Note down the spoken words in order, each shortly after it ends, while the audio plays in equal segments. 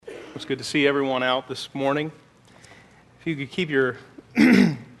It's good to see everyone out this morning. If you could keep your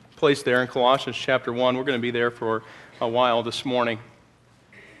place there in Colossians chapter 1, we're going to be there for a while this morning.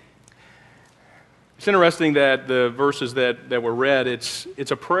 It's interesting that the verses that were read,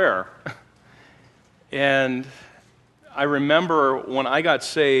 it's a prayer. And I remember when I got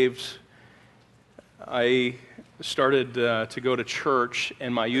saved, I started to go to church,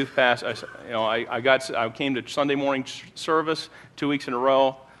 and my youth pastor, I came to Sunday morning service 2 weeks in a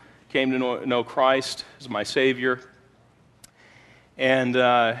row, came to know Christ as my Savior, and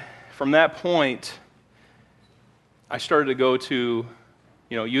from that point, I started to go to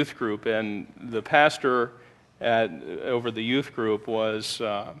youth group, and the pastor over the youth group was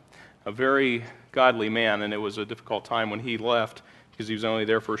a very godly man, and it was a difficult time when he left because he was only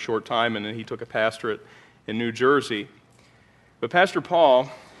there for a short time, and then he took a pastorate in New Jersey. But Pastor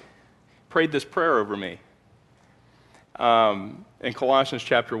Paul prayed this prayer over me in Colossians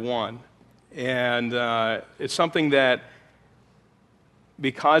chapter 1. And it's something that,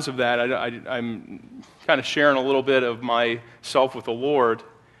 because of that, I'm kind of sharing a little bit of myself with the Lord.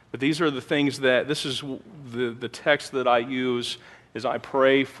 But these are the things this is the text that I use as I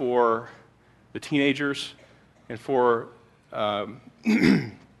pray for the teenagers and for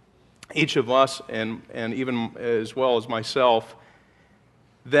each of us, and even as well as myself,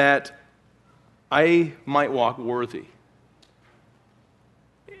 that I might walk worthy.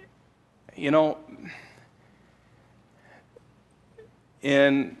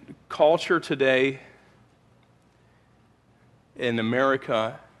 In culture today, in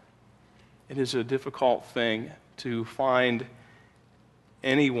America, it is a difficult thing to find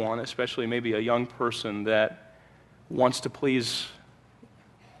anyone, especially maybe a young person, that wants to please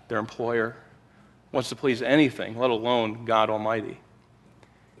their employer, wants to please anything, let alone God Almighty,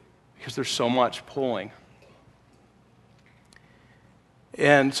 because there's so much pulling.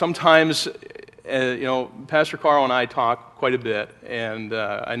 And sometimes, Pastor Carl and I talk quite a bit, and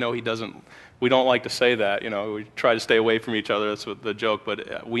I know we don't like to say that, we try to stay away from each other, that's what the joke,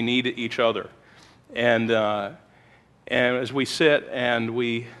 but we need each other. And as we sit and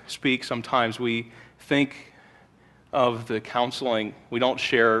we speak, sometimes we think of the counseling. We don't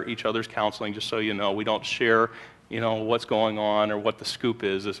share each other's counseling, just so you know. We don't share, what's going on or what the scoop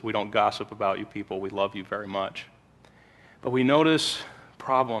is. We don't gossip about you people. We love you very much. But we notice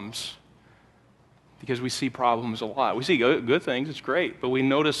problems because we see problems a lot. We see good things, it's great, but we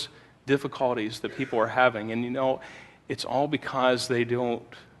notice difficulties that people are having. And it's all because they don't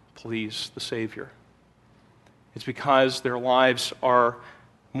please the Savior. It's because their lives are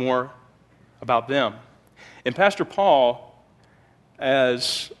more about them. And Pastor Paul, I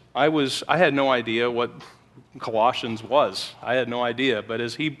had no idea what Colossians was. I had no idea. But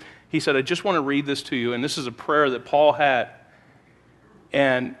as he said, I just want to read this to you. And this is a prayer that Paul had.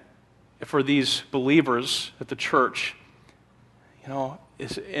 And for these believers at the church,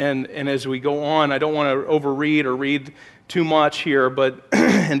 and as we go on, I don't want to overread or read too much here, but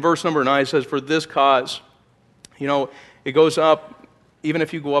in verse number 9 it says, for this cause, it goes up. Even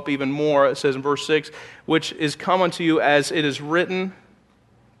if you go up even more, it says in verse 6, which is come unto you as it is written,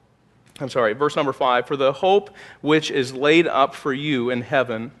 verse number 5, for the hope which is laid up for you in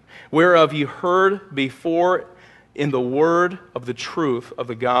heaven, whereof you heard before in the word of the truth of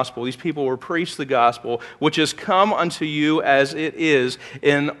the gospel. These people were preached the gospel, which is come unto you as it is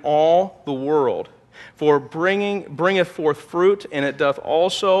in all the world. For bringeth forth fruit, and it doth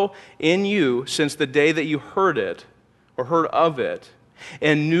also in you since the day that you heard it, or heard of it,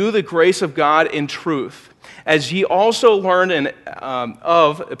 and knew the grace of God in truth, as ye also learned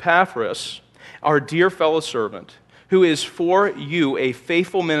of Epaphras, our dear fellow servant, who is for you a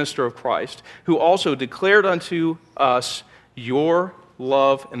faithful minister of Christ, who also declared unto us your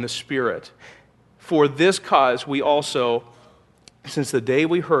love in the Spirit. For this cause we also, since the day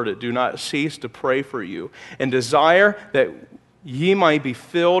we heard it, do not cease to pray for you, and desire that ye might be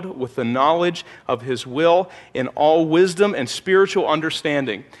filled with the knowledge of his will in all wisdom and spiritual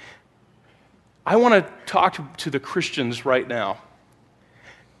understanding. I want to talk to the Christians right now.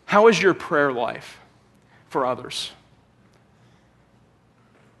 How is your prayer life for others?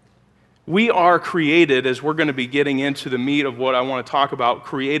 We are created, as we're going to be getting into the meat of what I want to talk about,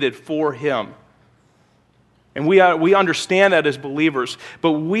 created for him. And we understand that as believers,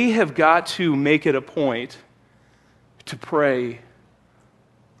 but we have got to make it a point to pray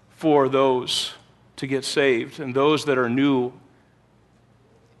for those to get saved and those that are new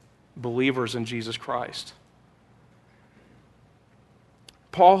believers in Jesus Christ.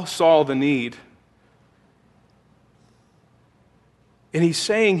 Paul saw the need. And he's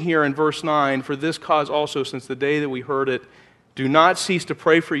saying here in verse 9, for this cause also, since the day that we heard it, do not cease to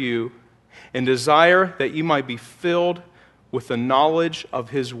pray for you and desire that you might be filled with the knowledge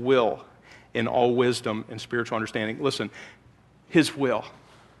of His will in all wisdom and spiritual understanding. Listen, His will.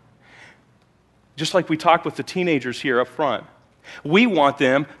 Just like we talked with the teenagers here up front, we want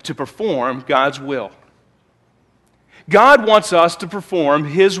them to perform God's will. God wants us to perform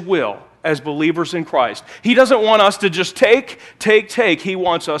His will as believers in Christ. He doesn't want us to just take. He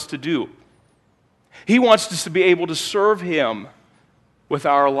wants us to do. He wants us to be able to serve Him with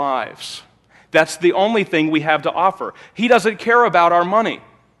our lives. That's the only thing we have to offer. He doesn't care about our money.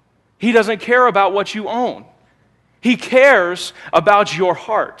 He doesn't care about what you own. He cares about your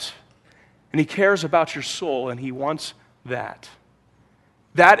heart. And He cares about your soul, and He wants that.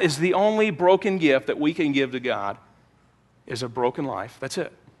 That is the only broken gift that we can give to God, is a broken life. That's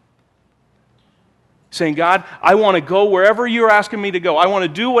it. Saying, God, I want to go wherever you're asking me to go. I want to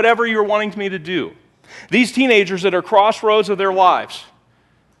do whatever you're wanting me to do. These teenagers that are crossroads of their lives,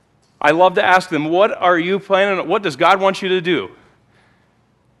 I love to ask them, what are you planning on? What does God want you to do?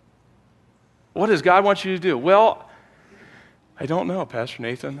 What does God want you to do? Well, I don't know, Pastor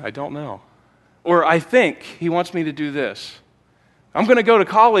Nathan. I don't know. Or I think He wants me to do this. I'm going to go to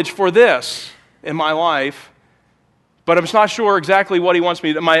college for this in my life, but I'm not sure exactly what He wants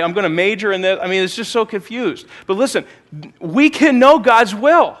me to do. I'm going to major in this. I mean, it's just so confused. But listen, we can know God's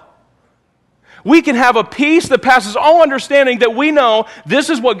will. We can have a peace that passes all understanding, that we know this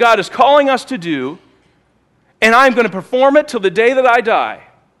is what God is calling us to do, and I'm going to perform it till the day that I die.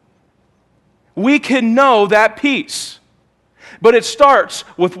 We can know that peace. But it starts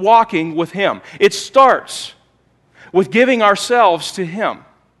with walking with Him. It starts with giving ourselves to Him.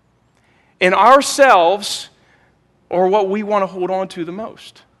 And ourselves are what we want to hold on to the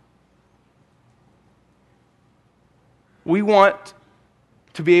most. We want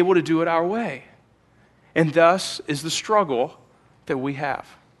to be able to do it our way. And thus is the struggle that we have.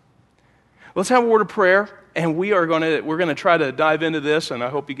 Let's have a word of prayer, and we're going to try to dive into this, and I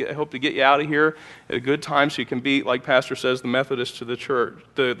hope to get you out of here at a good time so you can be, like Pastor says, the Methodist to the church,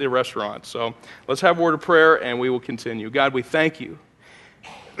 the restaurant. So let's have a word of prayer, and we will continue. God, we thank you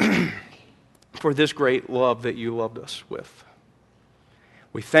for this great love that you loved us with.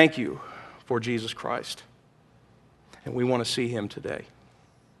 We thank you for Jesus Christ, and we want to see Him today.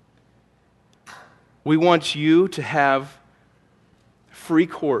 We want you to have free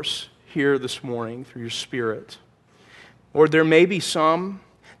course here this morning through your Spirit. Lord, there may be some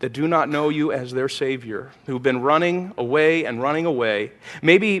that do not know you as their Savior, who've been running away,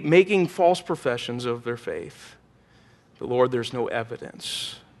 maybe making false professions of their faith. But Lord, there's no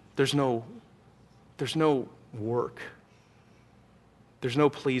evidence. There's no work. There's no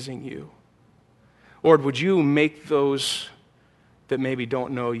pleasing you. Lord, would you make those that maybe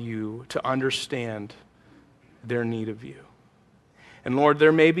don't know you to understand their need of you? And Lord,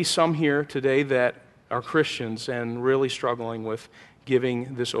 there may be some here today that are Christians and really struggling with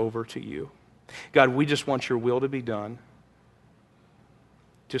giving this over to you. God, we just want your will to be done,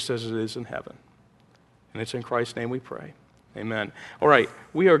 just as it is in heaven. And it's in Christ's name we pray. Amen. All right,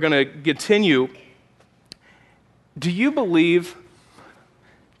 we are going to continue. Do you believe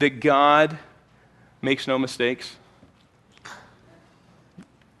that God makes no mistakes?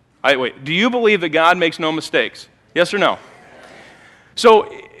 Do you believe that God makes no mistakes? Yes or no?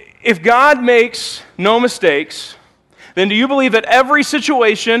 So, if God makes no mistakes, then do you believe that every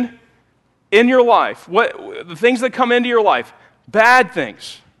situation in your life, the things that come into your life, bad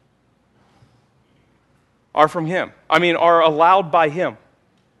things, are from Him? Are allowed by Him?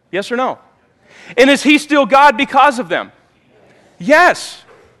 Yes or no? And is He still God because of them? Yes,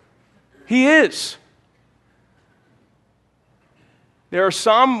 He is. There are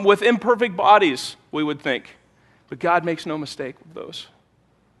some with imperfect bodies, we would think, but God makes no mistake with those.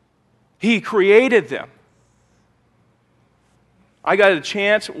 He created them. I got a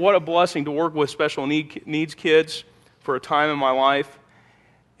chance, what a blessing, to work with special needs kids for a time in my life,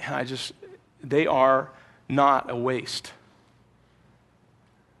 and they are not a waste.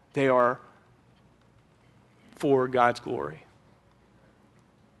 They are for God's glory.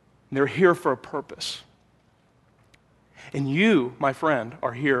 They're here for a purpose. And you, my friend,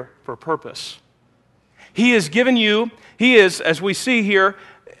 are here for a purpose. He has given you, as we see here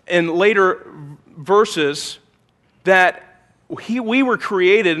in later verses, that we were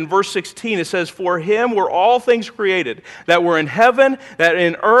created. In verse 16, it says, for Him were all things created, that were in heaven, that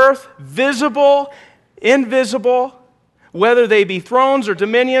in earth, visible, invisible, whether they be thrones or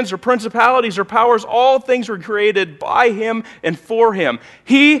dominions or principalities or powers, all things were created by Him and for Him.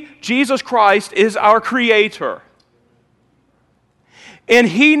 He, Jesus Christ, is our Creator. And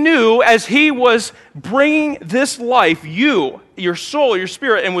He knew as He was bringing this life, you your soul, your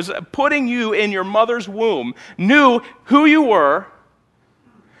spirit, and was putting you in your mother's womb, knew who you were,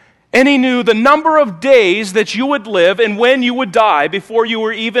 and he knew the number of days that you would live and when you would die before you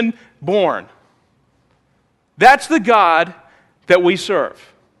were even born. That's the God that we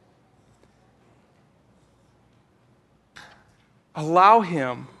serve. Allow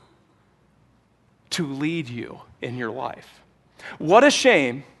him to lead you in your life. What a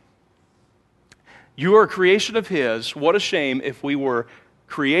shame. You are a creation of his. What a shame if we were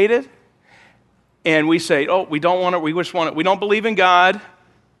created and we say, oh, we don't want it, we just want it. We don't believe in God.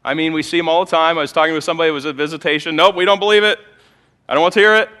 I mean, we see him all the time. I was talking with somebody who was at visitation. Nope, we don't believe it. I don't want to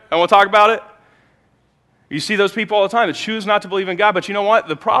hear it. I don't want to talk about it. You see those people all the time that choose not to believe in God. But you know what?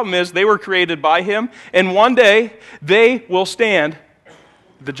 The problem is they were created by him, and one day they will stand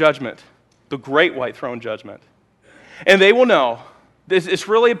the judgment, the great white throne judgment. And they will know, it's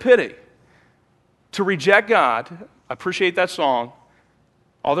really a pity to reject God. I appreciate that song,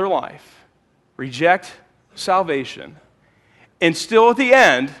 all their life. Reject salvation. And still at the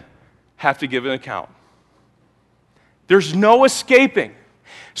end, have to give an account. There's no escaping.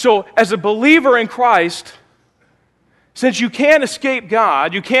 So as a believer in Christ, since you can't escape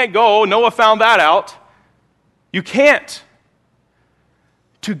God, you can't go, Noah found that out, you can't.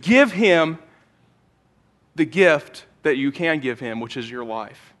 To give him the gift that you can give him, which is your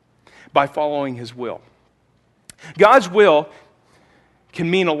life, by following his will. God's will can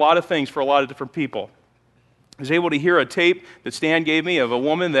mean a lot of things for a lot of different people. I was able to hear a tape that Stan gave me of a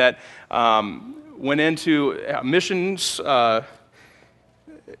woman that went into missions, and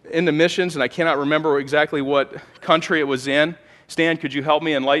I cannot remember exactly what country it was in. Stan, could you help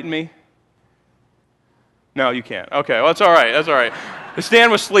me, enlighten me? No, you can't. Okay, well, that's all right. That's all right. Stan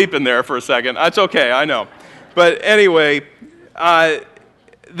was sleeping there for a second. That's okay, I know. But anyway,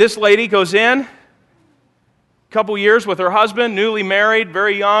 this lady goes in, a couple years with her husband, newly married,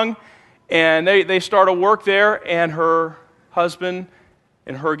 very young, and they start a work there, and her husband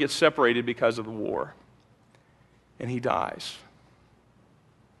and her get separated because of the war. And he dies.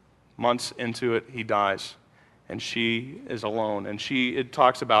 Months into it, he dies. And she is alone. And it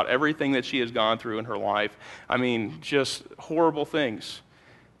talks about everything that she has gone through in her life. I mean, just horrible things.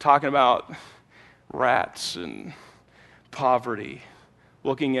 Talking about rats and poverty.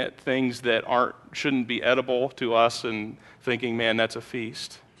 Looking at things that shouldn't be edible to us and thinking, man, that's a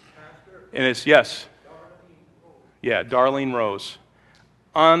feast. And it's, yes. Yeah, Darlene Rose.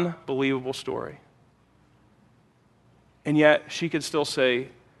 Unbelievable story. And yet, she could still say,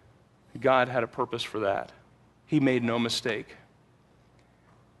 God had a purpose for that. He made no mistake.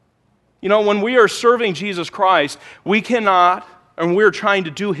 You know, when we are serving Jesus Christ, we cannot, and we're trying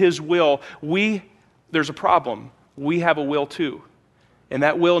to do his will, there's a problem. We have a will too. And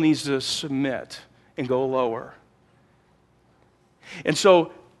that will needs to submit and go lower. And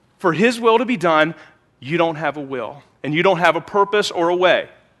so, for his will to be done, you don't have a will. And you don't have a purpose or a way.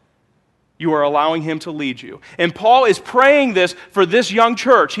 You are allowing him to lead you. And Paul is praying this for this young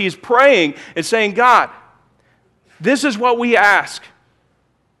church. He's praying and saying, God, this is what we ask.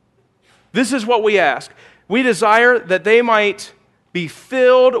 This is what we ask. We desire that they might be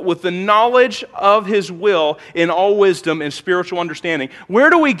filled with the knowledge of his will in all wisdom and spiritual understanding. Where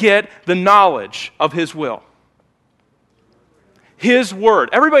do we get the knowledge of his will? His word.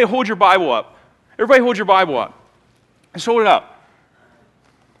 Everybody hold your Bible up. Everybody hold your Bible up. Let's hold it up.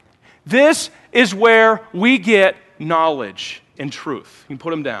 This is where we get knowledge and truth. You can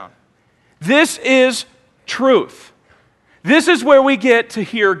put them down. This is truth. This is where we get to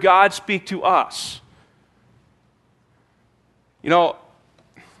hear God speak to us. You know,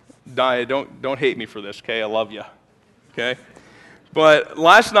 Dia, don't hate me for this, okay? I love you, okay? But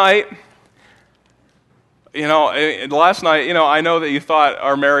last night, I know that you thought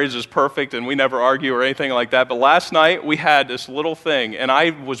our marriage is perfect and we never argue or anything like that, but last night we had this little thing, and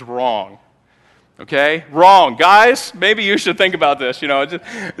I was wrong. Okay? Wrong. Guys, maybe you should think about this,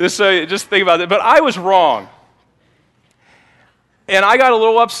 just think about it. But I was wrong. And I got a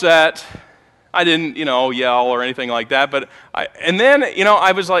little upset. I didn't, yell or anything like that, and then,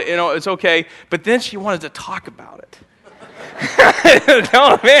 I was like, it's okay. But then she wanted to talk about it.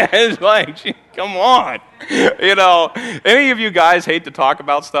 No, man, it's like, come on. Any of you guys hate to talk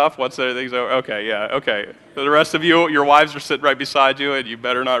about stuff? What's the things? Okay, yeah, okay. For the rest of you, your wives are sitting right beside you, and you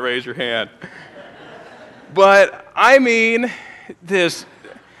better not raise your hand. But, I mean,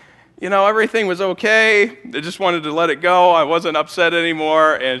 everything was okay. I just wanted to let it go. I wasn't upset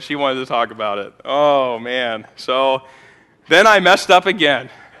anymore, and she wanted to talk about it. Oh, man. So, then I messed up again.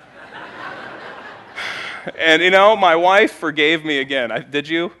 And, my wife forgave me again. Did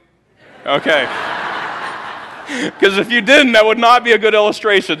you? Okay. Because if you didn't, that would not be a good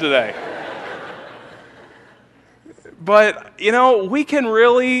illustration today. But, we can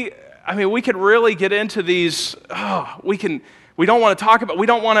really get into these, we don't want to talk about, we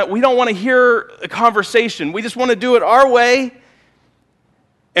don't want to hear a conversation. We just want to do it our way.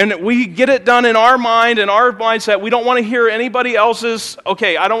 And we get it done in our mind, in our mindset. We don't want to hear anybody else's,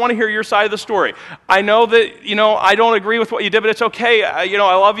 okay, I don't want to hear your side of the story. I know that, I don't agree with what you did, but it's okay. I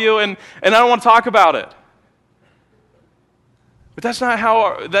love you, and I don't want to talk about it. But that's not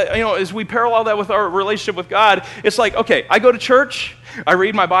how, as we parallel that with our relationship with God, it's like, okay, I go to church, I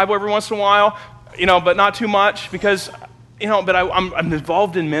read my Bible every once in a while, but not too much because, but I'm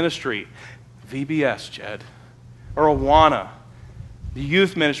involved in ministry. VBS, Jed, or Awana, the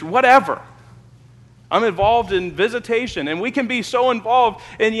youth ministry, whatever. I'm involved in visitation, and we can be so involved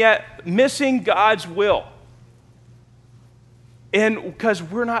and yet missing God's will. And because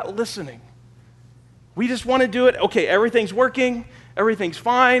we're not listening. We just want to do it. Okay, everything's working, everything's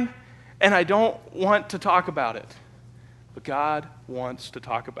fine, and I don't want to talk about it. But God wants to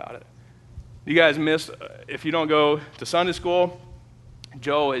talk about it. You guys missed, if you don't go to Sunday school,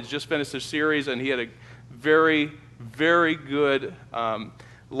 Joe has just finished this series, and he had a very, very good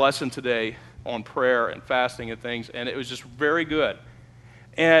lesson today on prayer and fasting and things, and it was just very good.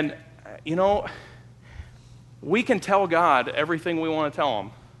 And, we can tell God everything we want to tell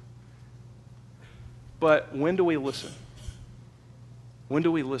him. But when do we listen? When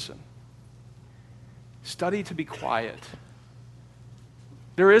do we listen? Study to be quiet.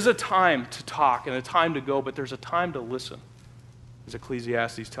 There is a time to talk and a time to go, but there's a time to listen, as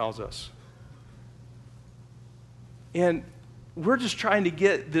Ecclesiastes tells us. And we're just trying to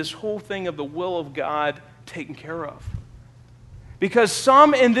get this whole thing of the will of God taken care of. Because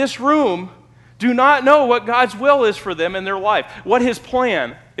some in this room do not know what God's will is for them in their life, what his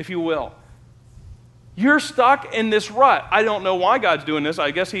plan, if you will. You're stuck in this rut. I don't know why God's doing this.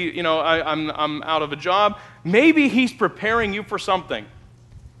 I guess I'm out of a job. Maybe he's preparing you for something.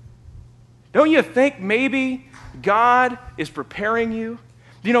 Don't you think maybe God is preparing you?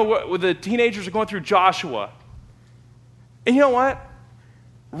 What the teenagers are going through Joshua. And you know what?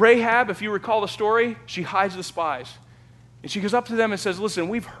 Rahab, if you recall the story, she hides the spies. And she goes up to them and says, listen,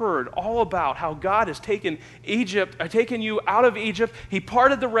 we've heard all about how God has taken you out of Egypt. He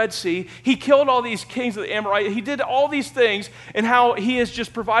parted the Red Sea. He killed all these kings of the Amorites. He did all these things, and how he has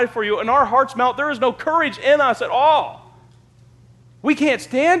just provided for you. And our hearts melt. There is no courage in us at all. We can't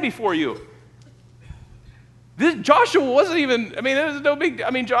stand before you. Joshua wasn't even, there was no big,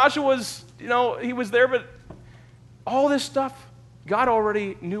 Joshua was, he was there, but all this stuff, God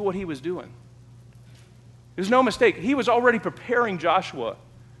already knew what he was doing. There's no mistake. He was already preparing Joshua.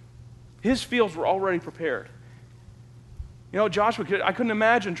 His fields were already prepared. Joshua, I couldn't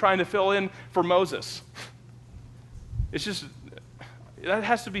imagine trying to fill in for Moses. It's just, that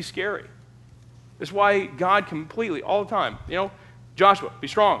has to be scary. That's why God completely, all the time, Joshua, be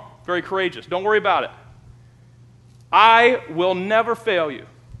strong, very courageous. Don't worry about it. I will never fail you.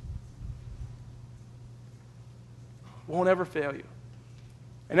 Won't ever fail you.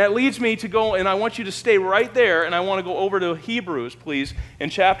 And that leads me to go, and I want you to stay right there, and I want to go over to Hebrews, please, in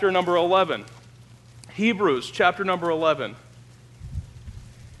chapter number 11. Hebrews, chapter number 11.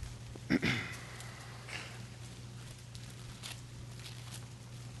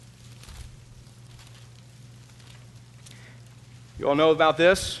 You all know about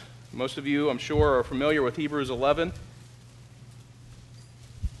this. Most of you, I'm sure, are familiar with Hebrews 11.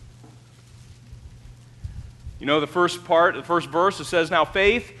 The first part, the first verse, it says, now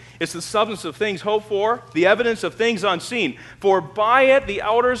faith is the substance of things hoped for, the evidence of things unseen. For by it the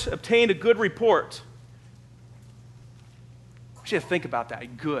elders obtained a good report. I want you to think about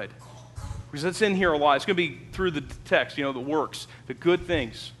that, good. Because it's in here a lot. It's going to be through the text, the works, the good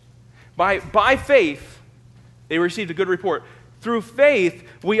things. By faith, they received a good report. Through faith,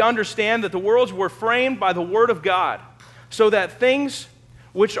 we understand that the worlds were framed by the word of God, so that things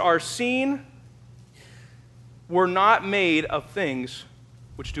which are seen were not made of things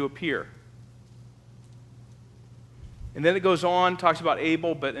which do appear. And then it goes on, talks about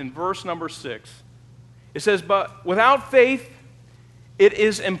Abel, but in verse number 6, it says, but without faith, it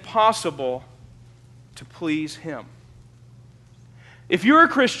is impossible to please him. If you're a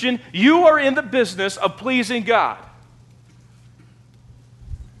Christian, you are in the business of pleasing God.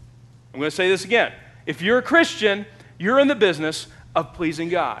 I'm going to say this again. If you're a Christian, you're in the business of pleasing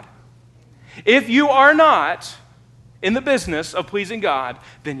God. If you are not in the business of pleasing God,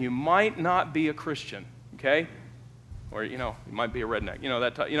 then you might not be a Christian, okay? Or, you might be a redneck.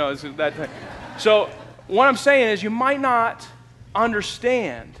 That. So what I'm saying is you might not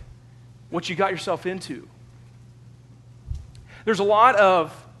understand what you got yourself into. There's a lot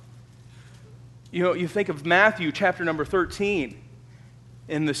of, you think of Matthew chapter number 13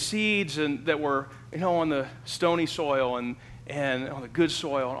 and the seeds that were, on the stony soil and on the good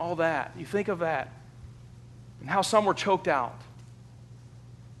soil and all that. You think of that and how some were choked out.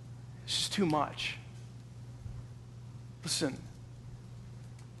 It's just too much. Listen,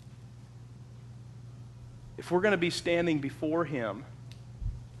 if we're going to be standing before Him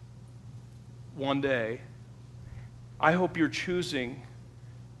one day, I hope you're choosing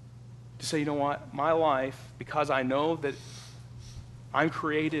to say, you know what, my life, because I know that I'm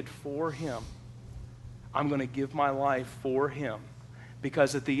created for Him, I'm going to give my life for Him,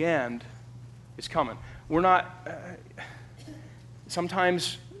 because at the end, it's coming. We're not,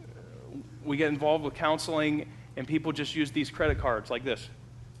 sometimes we get involved with counseling and people just use these credit cards like this.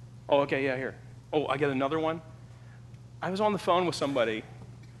 Oh, okay, yeah, here. Oh, I get another one? I was on the phone with somebody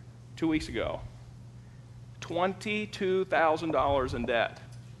 2 weeks ago. $22,000 in debt.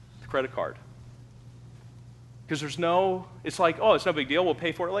 The credit card. Because it's like, oh, it's no big deal. We'll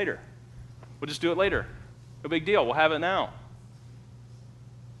pay for it later. We'll just do it later. No big deal. We'll have it now.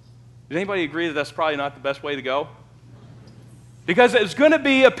 Does anybody agree that that's probably not the best way to go? Because it's going to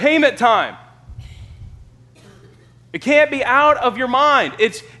be a payment time. It can't be out of your mind.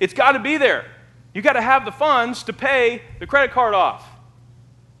 It's got to be there. You got to have the funds to pay the credit card off.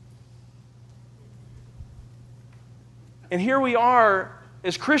 And here we are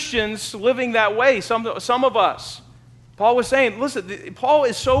as Christians living that way, some of us. Paul was saying, listen, Paul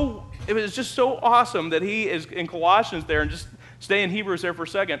is it was just so awesome that he is in Colossians there, and just stay in Hebrews there for a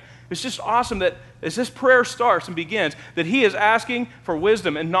second. It's just awesome that as this prayer starts and begins, that he is asking for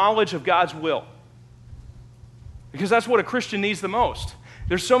wisdom and knowledge of God's will. Because that's what a Christian needs the most.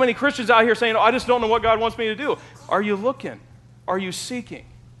 There's so many Christians out here saying, oh, I just don't know what God wants me to do. Are you looking? Are you seeking?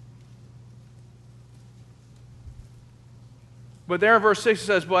 But there in verse 6 it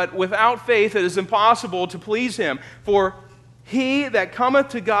says, but without faith it is impossible to please Him. For he that cometh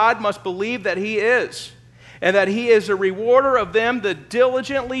to God must believe that He is, and that He is a rewarder of them that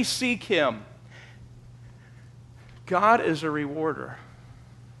diligently seek Him. God is a rewarder.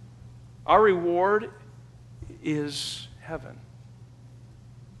 Our reward is heaven.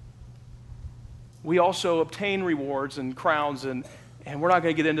 We also obtain rewards and crowns, and we're not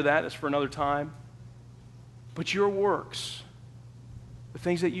going to get into that. It's for another time. But your works, the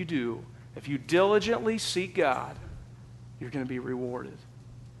things that you do, if you diligently seek God, you're going to be rewarded.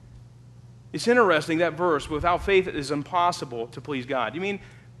 It's interesting, that verse, without faith it is impossible to please God. You mean,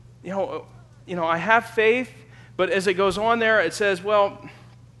 I have faith, but as it goes on there, it says, well,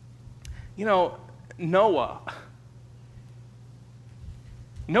 Noah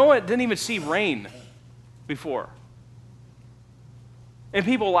didn't even see rain before. And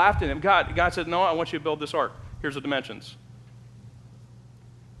people laughed at him. God said, no, I want you to build this ark. Here's the dimensions.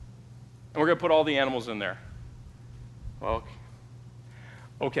 And we're going to put all the animals in there. Well,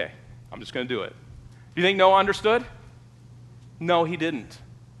 okay, I'm just going to do it. Do you think Noah understood? No, he didn't.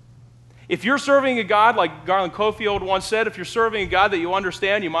 If you're serving a God, like Garland Cofield once said, if you're serving a God that you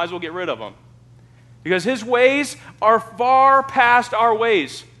understand, you might as well get rid of him. Because His ways are far past our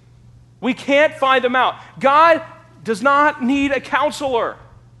ways. We can't find them out. God does not need a counselor.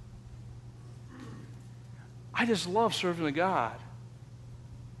 I just love serving a God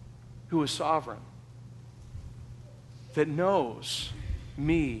who is sovereign, that knows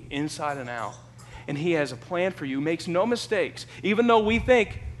me inside and out. And He has a plan for you, makes no mistakes. Even though we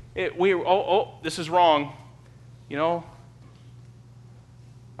think, this is wrong.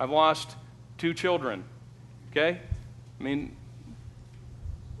 I've lost 2 children. Okay? I mean,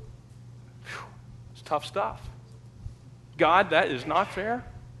 it's tough stuff. God, that is not fair.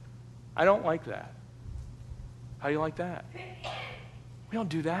 I don't like that. How do you like that? We don't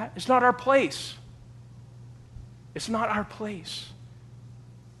do that. It's not our place. It's not our place.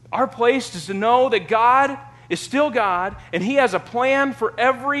 Our place is to know that God is still God, and He has a plan for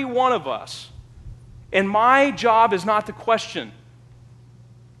every one of us. And my job is not to question.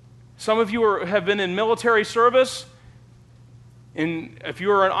 Some of you have been in military service, and if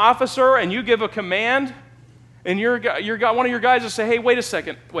you're an officer and you give a command, and one of your guys will say, hey, wait a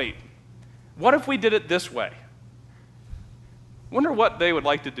second, what if we did it this way? Wonder what they would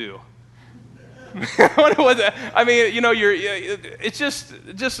like to do. It's just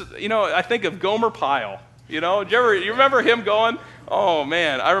I think of Gomer Pyle. You remember him going? Oh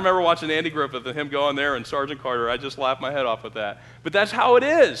man, I remember watching Andy Griffith and him going there and Sergeant Carter. I just laughed my head off with that. But that's how it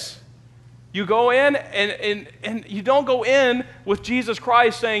is. You go in and you don't go in with Jesus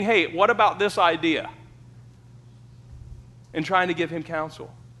Christ saying, hey, what about this idea? And trying to give Him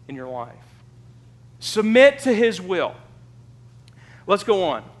counsel in your life. Submit to His will. Let's go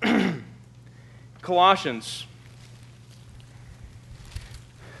on. Colossians.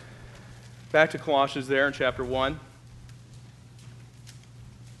 Back to Colossians there in chapter 1.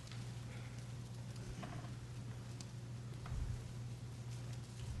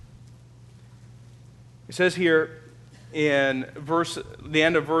 It says here in the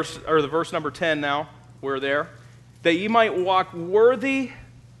end of the verse number 10 now, we're there, that ye might walk worthy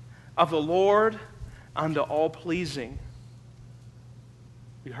of the Lord unto all pleasing.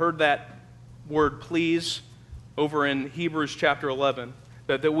 We heard that word please over in Hebrews chapter 11,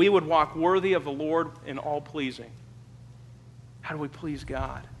 that we would walk worthy of the Lord in all pleasing. How do we please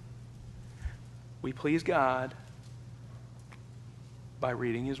God? We please God by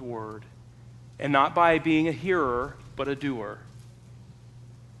reading His Word, and not by being a hearer, but a doer.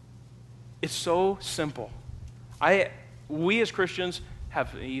 It's so simple. We as Christians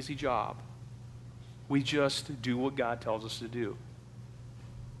have an easy job. We just do what God tells us to do.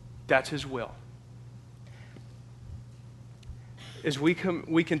 That's His will. As we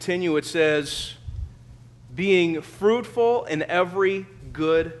continue, it says, being fruitful in every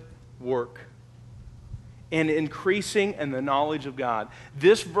good work and increasing in the knowledge of God.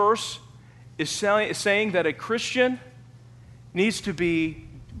 This verse is saying that a Christian needs to be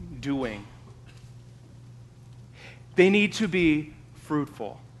doing. They need to be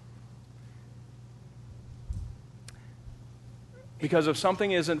fruitful. Because if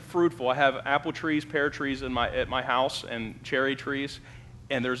something isn't fruitful, I have apple trees, pear trees at my house, and cherry trees,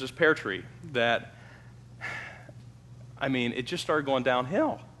 and there's this pear tree that, it just started going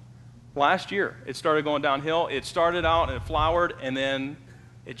downhill. Last year, it started going downhill. It started out and it flowered, and then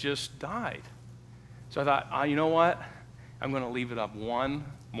it just died. So I thought, you know what? I'm going to leave it up one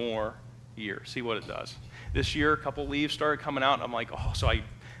more year, see what it does. This year, a couple leaves started coming out, and I'm like, so I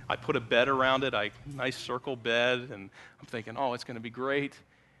put a bed around it, nice circle bed, and I'm thinking, it's going to be great.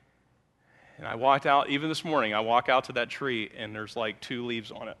 And I walked out, even this morning, I walk out to that tree, and there's like 2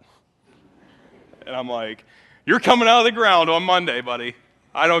 leaves on it. And I'm like, you're coming out of the ground on Monday, buddy.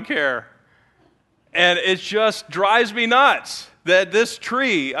 I don't care. And it just drives me nuts that this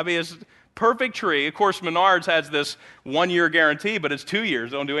tree, it's a perfect tree. Of course, Menards has this 1-year guarantee, but it's 2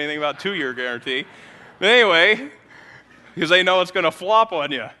 years. They don't do anything about 2-year guarantee. But anyway, because they know it's going to flop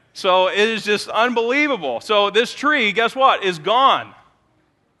on you. So it is just unbelievable. So this tree, guess what, is gone.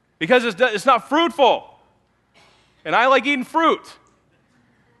 Because it's not fruitful. And I like eating fruit.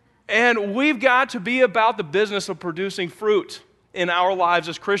 And we've got to be about the business of producing fruit in our lives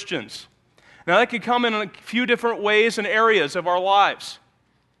as Christians. Now that could come in a few different ways and areas of our lives.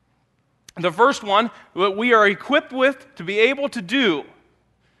 The first one, what we are equipped with to be able to do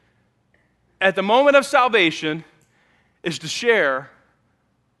at the moment of salvation is to share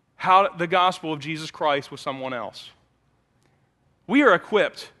the gospel of Jesus Christ with someone else. We are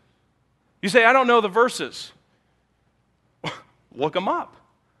equipped. You say, I don't know the verses. Look them up.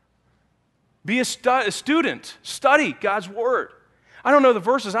 Be a student. Study God's Word. I don't know the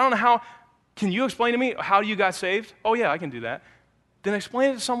verses. I don't know how. Can you explain to me how you got saved? Oh, yeah, I can do that. Then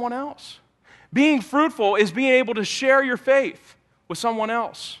explain it to someone else. Being fruitful is being able to share your faith with someone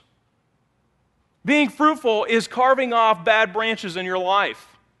else. Being fruitful is carving off bad branches in your life.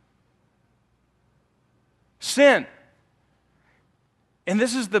 Sin. And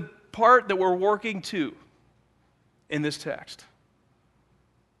this is the part that we're working to in this text.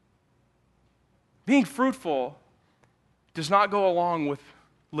 Being fruitful does not go along with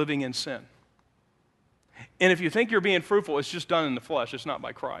living in sin. And if you think you're being fruitful, it's just done in the flesh. It's not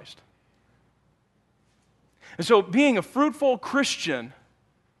by Christ. And so being a fruitful Christian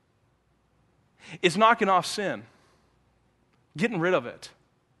is knocking off sin, getting rid of it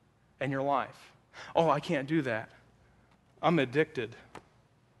in your life. I can't do that. I'm addicted.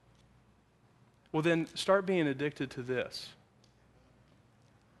 Well, then start being addicted to this.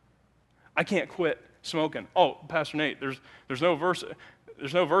 I can't quit smoking. Pastor Nate, there's no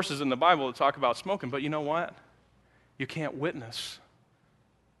verses in the Bible that talk about smoking, but you know what? You can't witness.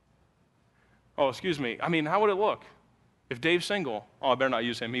 Excuse me. How would it look if Dave Single, I better not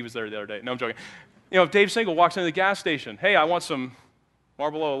use him, he was there the other day. No, I'm joking. If Dave Single walks into the gas station, hey, I want some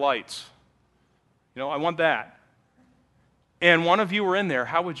Marlboro Lights. I want that. And one of you were in there,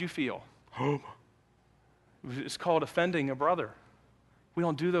 how would you feel? It's called offending a brother. We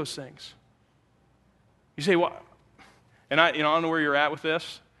don't do those things. You say, what? And I don't know where you're at with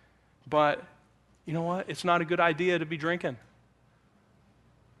this, but you know what? It's not a good idea to be drinking.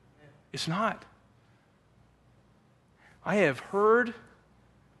 It's not. I have heard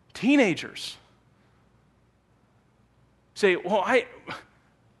teenagers say,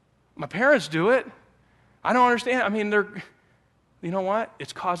 my parents do it. I don't understand. you know what?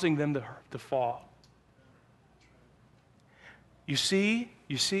 It's causing them to fall. You see,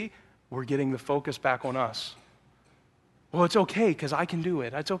 we're getting the focus back on us. Well, it's okay because I can do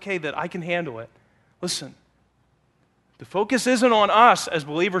it. It's okay that I can handle it. Listen, the focus isn't on us as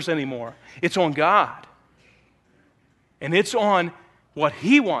believers anymore. It's on God. And it's on what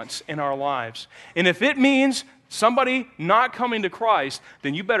He wants in our lives. And if it means somebody not coming to Christ,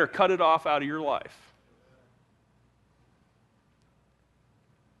 then you better cut it off out of your life.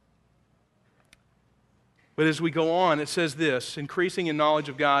 But as we go on, it says this, increasing in knowledge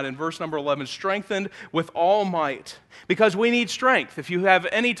of God, in verse number 11, strengthened with all might. Because we need strength. If you have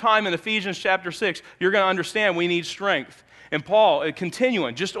any time in Ephesians chapter 6, you're going to understand we need strength. And Paul,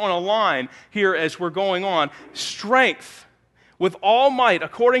 continuing, just on a line here as we're going on, strength with all might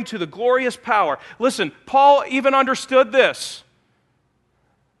according to the glorious power. Listen, Paul even understood this.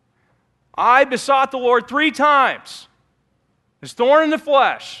 I besought the Lord 3 times. His thorn in the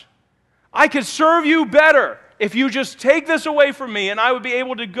flesh. I could serve you better if you just take this away from me and I would be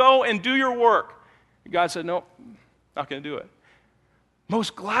able to go and do your work. And God said, no, not going to do it.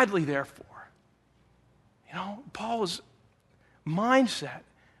 Most gladly, therefore. Paul's mindset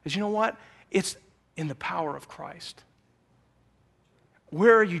is, you know what? It's in the power of Christ.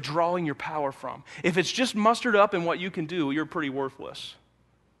 Where are you drawing your power from? If it's just mustered up in what you can do, you're pretty worthless.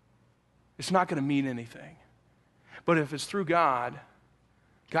 It's not going to mean anything. But if it's through God,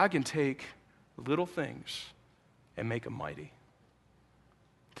 God can take little things and make them mighty.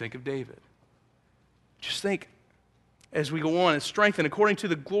 Think of David. Just think, as we go on, it's strengthened according to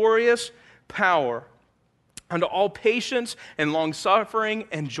the glorious power unto all patience and long-suffering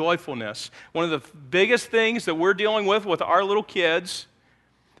and joyfulness. One of the biggest things that we're dealing with our little kids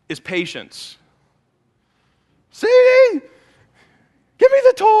is patience. See? Give me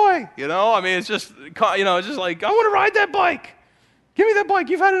the toy. It's just like, I want to ride that bike. Give me that bike.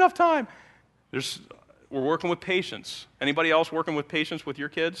 You've had enough time. We're working with patience. Anybody else working with patience with your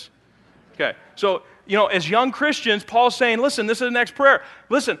kids? Okay. So, as young Christians, Paul's saying, listen, this is the next prayer.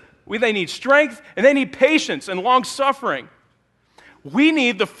 Listen, they need strength and they need patience and long suffering. We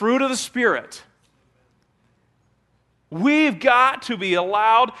need the fruit of the Spirit. We've got to be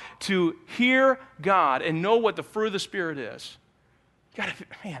allowed to hear God and know what the fruit of the Spirit is.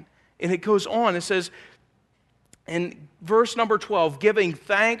 And it goes on. It says, in verse number 12, giving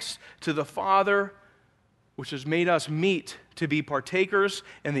thanks to the Father, which has made us meet to be partakers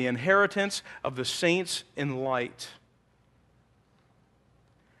in the inheritance of the saints in light.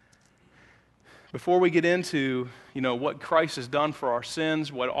 Before we get into, what Christ has done for our sins,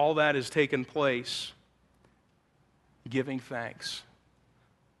 what all that has taken place, giving thanks.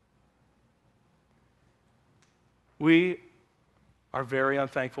 We are very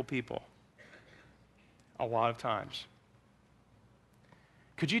unthankful people. A lot of times.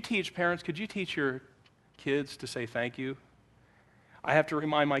 Parents, could you teach your kids to say thank you? I have to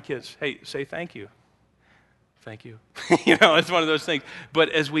remind my kids, hey, say thank you. Thank you. It's one of those things. But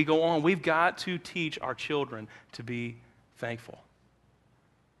as we go on, we've got to teach our children to be thankful.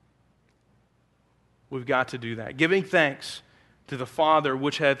 We've got to do that. Giving thanks to the Father,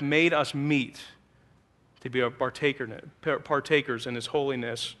 which hath made us meet to be partakers in His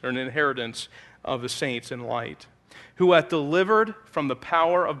holiness, or an inheritance of the saints in light, who hath delivered from the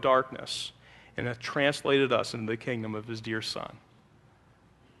power of darkness and hath translated us into the kingdom of His dear Son.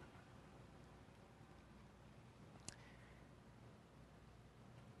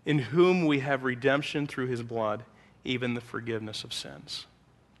 In whom we have redemption through His blood, even the forgiveness of sins.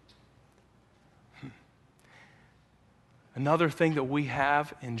 Another thing that we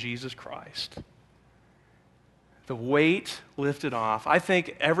have in Jesus Christ. The weight lifted off. I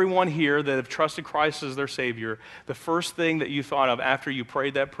think everyone here that have trusted Christ as their Savior, the first thing that you thought of after you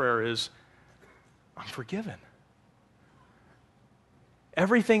prayed that prayer is, I'm forgiven.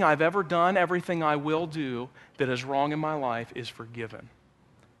 Everything I've ever done, everything I will do that is wrong in my life is forgiven.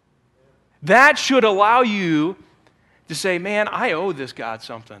 That should allow you to say, man, I owe this God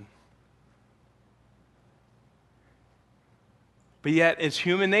something. But yet, it's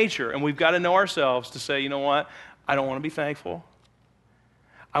human nature, and we've got to know ourselves to say, you know what? I don't want to be thankful.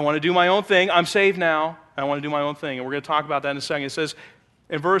 I want to do my own thing. I'm saved now. I want to do my own thing. And we're going to talk about that in a second. It says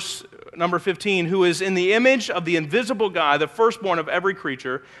in verse number 15, who is in the image of the invisible God, the firstborn of every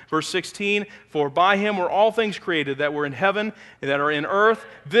creature. Verse 16, for by Him were all things created that were in heaven and that are in earth,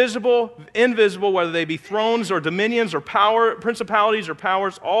 visible, invisible, whether they be thrones or dominions or power, principalities or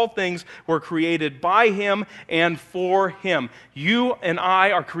powers, all things were created by Him and for Him. You and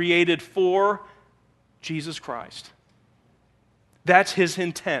I are created for Jesus Christ. That's His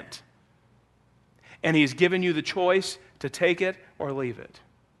intent. And He's given you the choice to take it or leave it.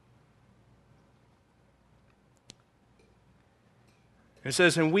 It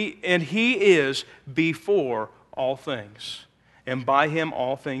says, and he is before all things, and by him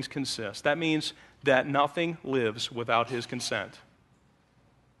all things consist. That means that nothing lives without his consent.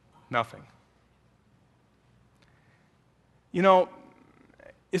 Nothing. You know,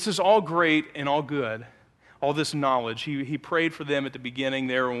 this is all great and all good, all this knowledge. He prayed for them at the beginning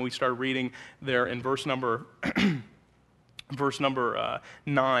there when we started reading there in verse number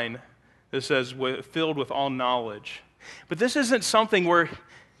 9. It says, filled with all knowledge. But this isn't something where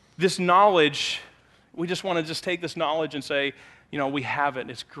this knowledge, we just want to just take this knowledge and say, we have it,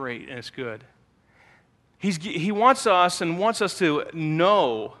 and it's great, and it's good. He wants us to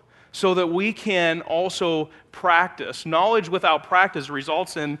know so that we can also practice. Knowledge without practice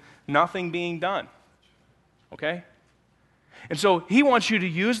results in nothing being done. Okay? And so he wants you to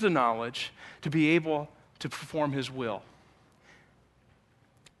use the knowledge to be able to perform his will.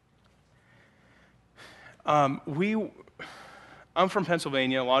 I'm from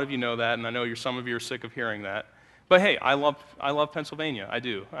Pennsylvania. A lot of you know that, and I know some of you are sick of hearing that. But hey, I love Pennsylvania. I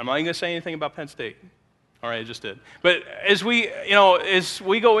do. I'm not going to say anything about Penn State. All right, I just did. But as we go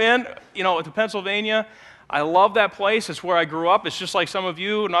in, to Pennsylvania, I love that place. It's where I grew up. It's just like some of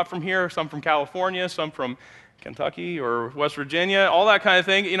you, not from here, some from California, some from Kentucky or West Virginia, all that kind of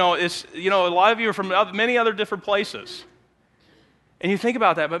thing. A lot of you are from many other different places. And you think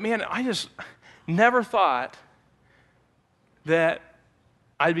about that, but man, I just never thought that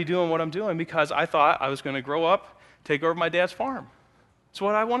I'd be doing what I'm doing because I thought I was going to grow up, take over my dad's farm. It's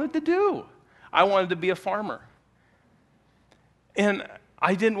what I wanted to do. I wanted to be a farmer. And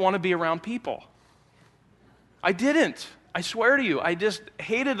I didn't want to be around people. I didn't. I swear to you, I just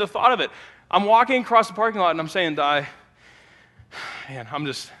hated the thought of it. I'm walking across the parking lot and I'm saying, I'm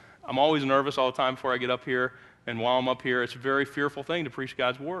always nervous all the time before I get up here. And while I'm up here, it's a very fearful thing to preach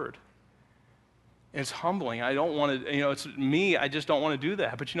God's word. And it's humbling. I don't want to, it's me, I just don't want to do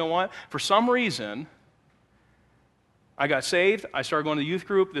that. But you know what? For some reason, I got saved. I started going to the youth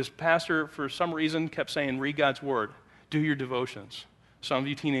group. This pastor, for some reason, kept saying, read God's word. Do your devotions. Some of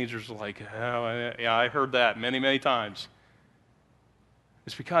you teenagers are like, oh, yeah, I heard that many, many times.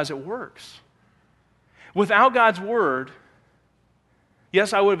 It's because it works. Without God's word,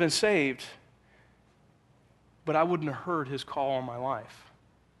 yes, I would have been saved, but I wouldn't have heard his call on my life.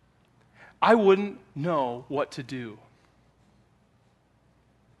 I wouldn't know what to do.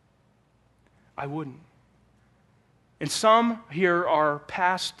 I wouldn't. And some here are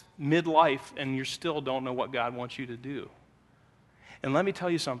past midlife and you still don't know what God wants you to do. And let me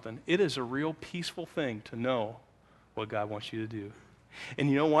tell you something. It is a real peaceful thing to know what God wants you to do. And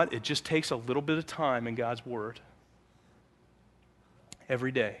you know what? It just takes a little bit of time in God's word.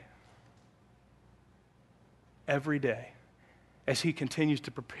 Every day. Every day. As he continues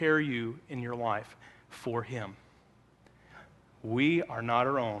to prepare you in your life for him. We are not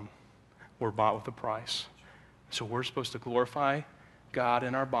our own. We're bought with a price. So we're supposed to glorify God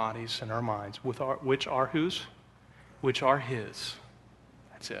in our bodies and our minds, which are whose? Which are his.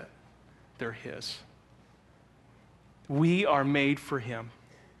 That's it. They're his. We are made for him.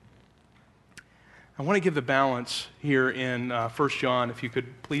 I want to give the balance here in 1 John. If you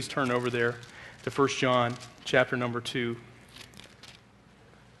could please turn over there to 1 John chapter number 2.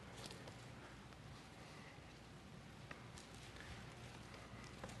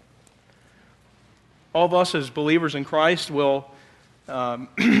 All of us as believers in Christ will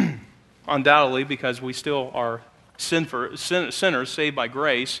undoubtedly, because we still are sinners saved by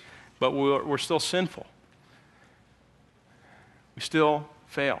grace, but we're still sinful. We still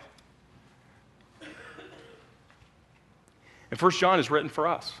fail. And 1 John is written for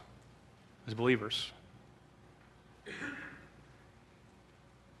us as believers.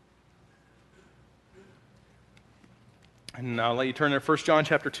 And I'll let you turn to 1 John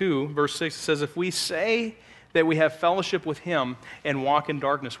chapter 2, verse 6. It says, if we say that we have fellowship with him and walk in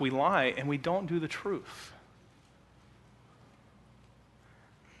darkness, we lie and we don't do the truth.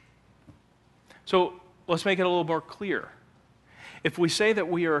 So let's make it a little more clear. If we say that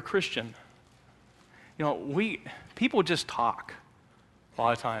we are a Christian, people just talk a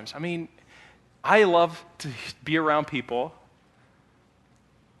lot of times. I mean, I love to be around people.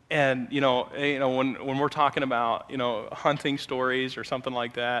 And when we're talking about hunting stories or something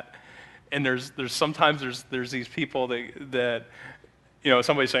like that, and there's sometimes these people that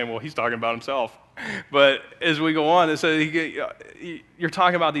somebody's saying, well, he's talking about himself, but as we go on, it says you're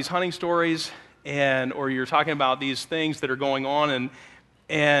talking about these hunting stories, or you're talking about these things that are going on,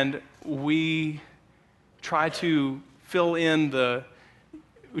 and we try to fill in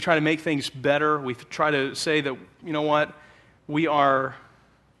we try to make things better. We try to say that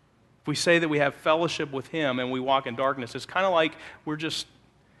if we say that we have fellowship with him and we walk in darkness, it's kind of like we're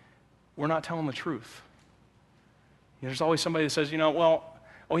not telling the truth. There's always somebody that says, well,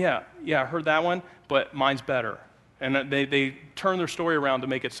 oh yeah, I heard that one, but mine's better. And they turn their story around to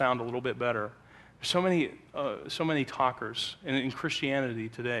make it sound a little bit better. There's so many talkers in Christianity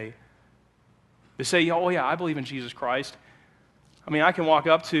today. They say, oh yeah, I believe in Jesus Christ. I mean, I can walk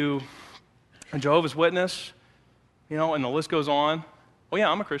up to a Jehovah's Witness, and the list goes on. Oh yeah,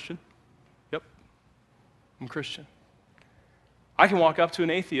 I'm a Christian. Yep, I'm a Christian. I can walk up to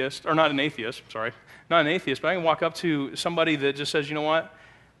an atheist, or not an atheist, but I can walk up to somebody that just says, you know what,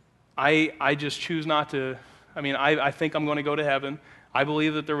 I just choose not to, I think I'm going to go to heaven. I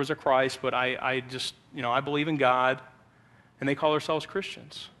believe that there was a Christ, but I just, I believe in God, and they call themselves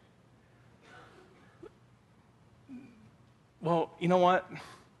Christians. Well, you know what?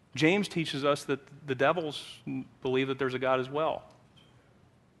 James teaches us that the devils believe that there's a God as well,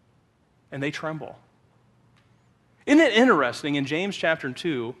 and they tremble. Isn't it interesting in James chapter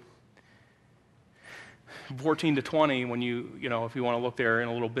 2, 14 to 20, when if you want to look there in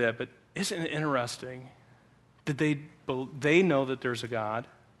a little bit, but isn't it interesting that they know that there's a God,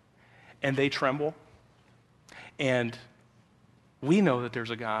 and they tremble, and we know that there's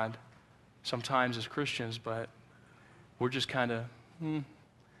a God sometimes as Christians, but we're just kind of,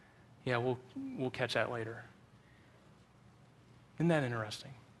 we'll catch that later. Isn't that interesting?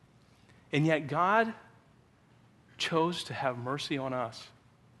 And yet God chose to have mercy on us.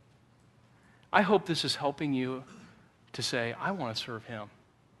 I hope this is helping you to say, I want to serve him.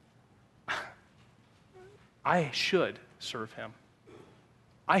 I should serve him.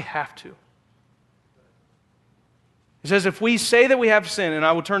 I have to. He says, if we say that we have sin, and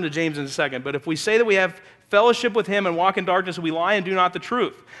I will turn to James in a second, but if we say that we have fellowship with him and walk in darkness, we lie and do not the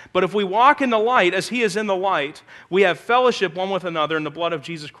truth. But if we walk in the light as he is in the light, we have fellowship one with another, and the blood of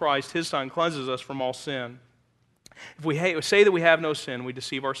Jesus Christ, his Son, cleanses us from all sin. If we say that we have no sin, we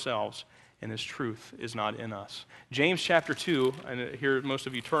deceive ourselves, and his truth is not in us. James chapter 2, and here most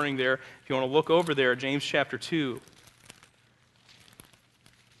of you turning there, if you want to look over there, James chapter 2.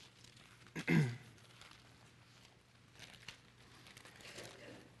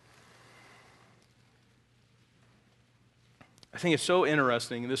 I think it's so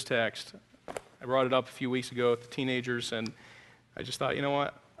interesting in this text. I brought it up a few weeks ago with the teenagers, and I just thought, you know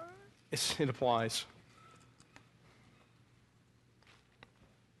what? It applies.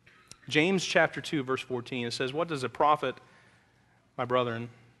 James chapter 2, verse 14, it says, what does it profit, my brethren,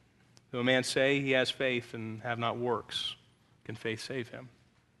 though a man say he has faith and have not works? Can faith save him?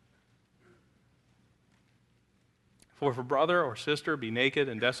 For if a brother or sister be naked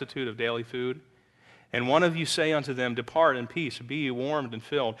and destitute of daily food, and one of you say unto them, depart in peace, be ye warmed and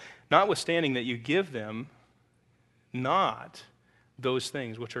filled, notwithstanding that you give them not those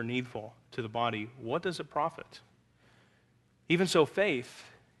things which are needful to the body, what does it profit? Even so faith,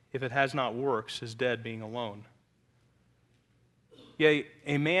 if it has not works, is dead being alone. Yea,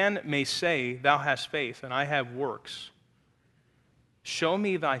 a man may say, thou hast faith, and I have works. Show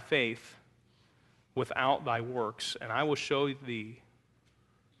me thy faith without thy works, and I will show thee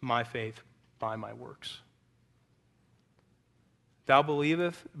my faith by my works. Thou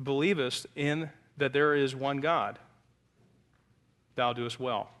believest in that there is one God. Thou doest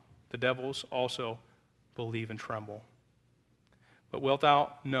well. The devils also believe and tremble. But wilt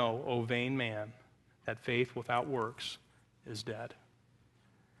thou know, O vain man, that faith without works is dead?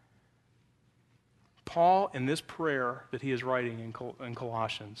 Paul, in this prayer that he is writing in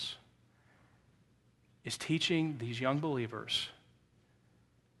Colossians, is teaching these young believers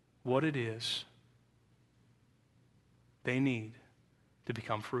what it is they need to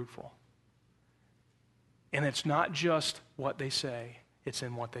become fruitful. And it's not just what they say, it's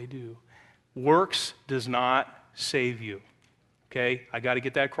in what they do. Works does not save you. Okay? I got to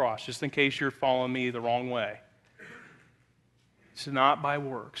get that across, just in case you're following me the wrong way. It's not by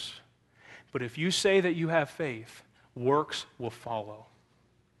works. But if you say that you have faith, works will follow.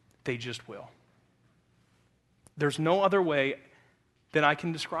 They just will. There's no other way that I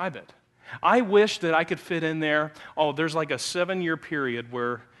can describe it. I wish that I could fit in there, there's like a 7-year period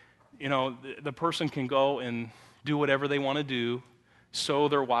where, the person can go and do whatever they want to do, sow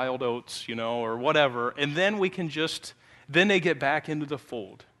their wild oats, or whatever, and then we can then they get back into the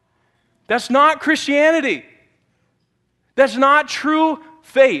fold. That's not Christianity. That's not true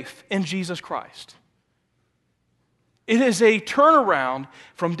faith in Jesus Christ. It is a turnaround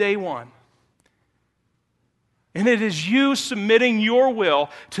from day one. And it is you submitting your will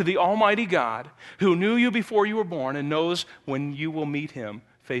to the Almighty God who knew you before you were born and knows when you will meet him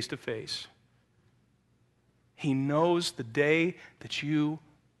face to face. He knows the day that you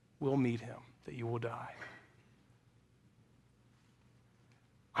will meet him, that you will die.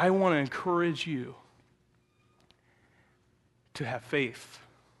 I want to encourage you to have faith,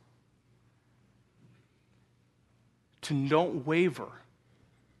 to don't waver,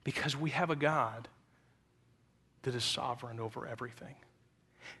 because we have a God that is sovereign over everything.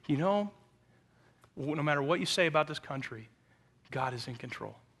 You know, no matter what you say about this country, God is in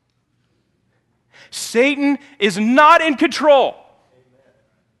control. Satan is not in control.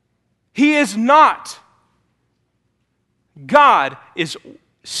 He is not. God is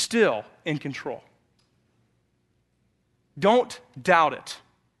still in control. Don't doubt it.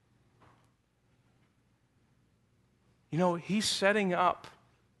 You know, he's setting up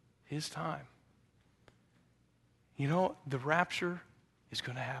his time. You know, the rapture is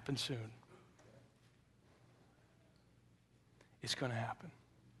going to happen soon. It's going to happen.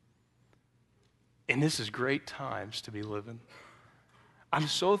 And this is great times to be living. I'm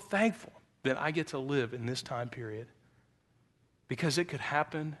so thankful that I get to live in this time period because it could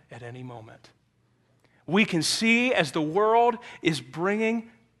happen at any moment. We can see as the world is bringing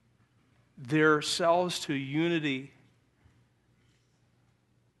themselves to unity,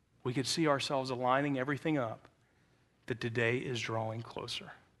 we could see ourselves aligning everything up, that today is drawing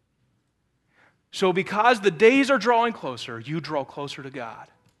closer. So because the days are drawing closer, you draw closer to God.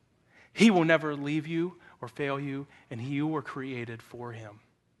 He will never leave you or fail you, and you were created for him.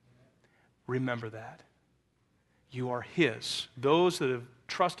 Remember that. You are his. Those that have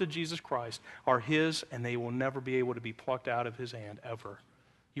trusted Jesus Christ are his, and they will never be able to be plucked out of his hand ever.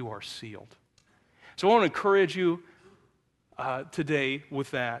 You are sealed. So I want to encourage you today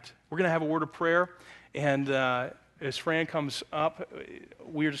with that. We're going to have a word of prayer, and as Fran comes up,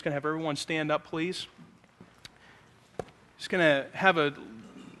 we're just going to have everyone stand up, please. Just going to have an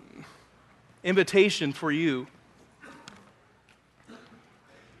invitation for you.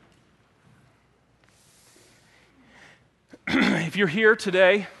 If you're here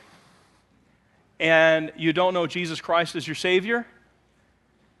today and you don't know Jesus Christ as your Savior,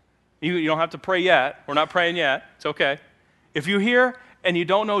 you don't have to pray yet. We're not praying yet. It's okay. If you're here and you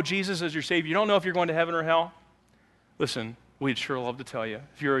don't know Jesus as your Savior, you don't know if you're going to heaven or hell, listen, we'd sure love to tell you.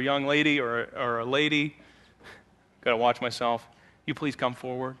 If you're a young lady or a lady, got to watch myself, you please come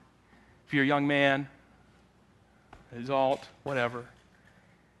forward. If you're a young man, adult, whatever,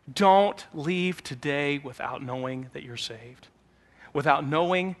 don't leave today without knowing that you're saved, without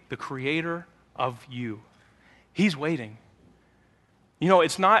knowing the Creator of you. He's waiting. You know,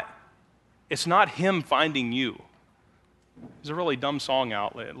 it's not him finding you. There's a really dumb song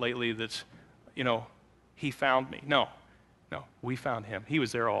out lately that's, you know, he found me. No, we found him. He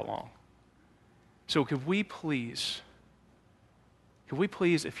was there all along. So could we please,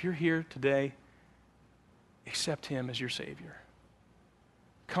 if you're here today, accept him as your Savior.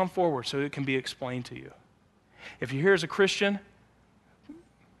 Come forward so it can be explained to you. If you're here as a Christian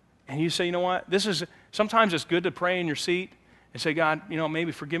and you say, you know what, sometimes it's good to pray in your seat and say, God, you know,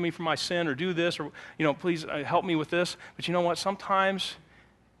 maybe forgive me for my sin or do this or, you know, please help me with this. But you know what, sometimes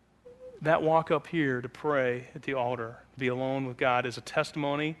that walk up here to pray at the altar, be alone with God, is a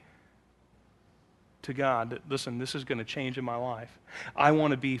testimony to God that, listen, this is going to change in my life. I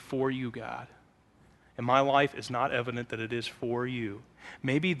want to be for you, God. And my life is not evident that it is for you.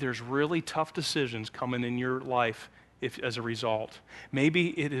 Maybe there's really tough decisions coming in your life as a result. Maybe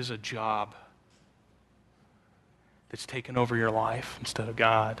it is a job that's taken over your life instead of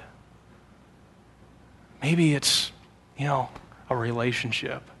God. Maybe it's, you know, a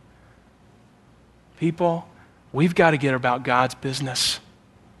relationship. People, we've got to get about God's business,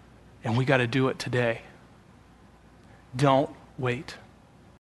 and we got to do it today. Don't wait.